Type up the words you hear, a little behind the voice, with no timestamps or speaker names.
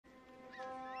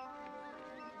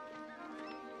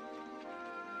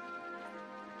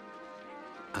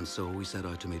And so we set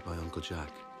out to meet my Uncle Jack.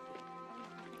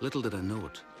 Little did I know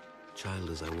it,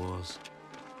 child as I was,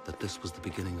 that this was the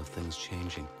beginning of things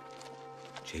changing.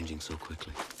 Changing so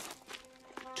quickly.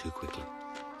 Too quickly.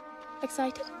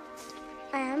 Excited?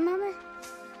 I am, Mama.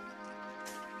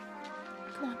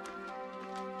 Come on.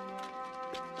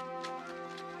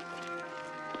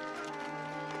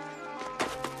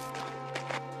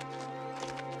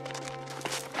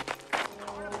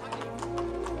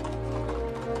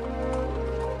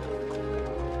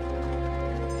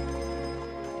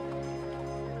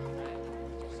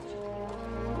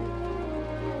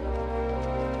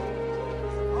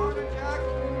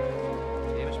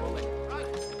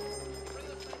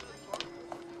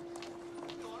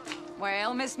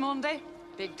 Well, Miss Monday,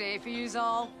 big day for yous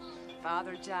all.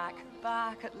 Father Jack,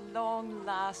 back at long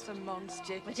last amongst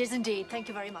you. It is indeed. Thank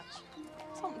you very much.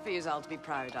 Something for yous all to be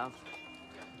proud of.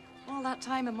 All that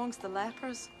time amongst the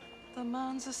lepers, the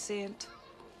man's a saint.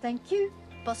 Thank you.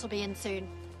 Bus will be in soon.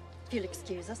 If you'll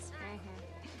excuse us.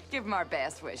 Give him our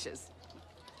best wishes.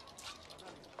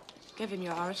 Giving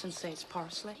you ours and say it's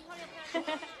parsley.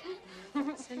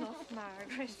 That's enough,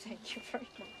 Margaret. Thank you very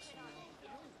much.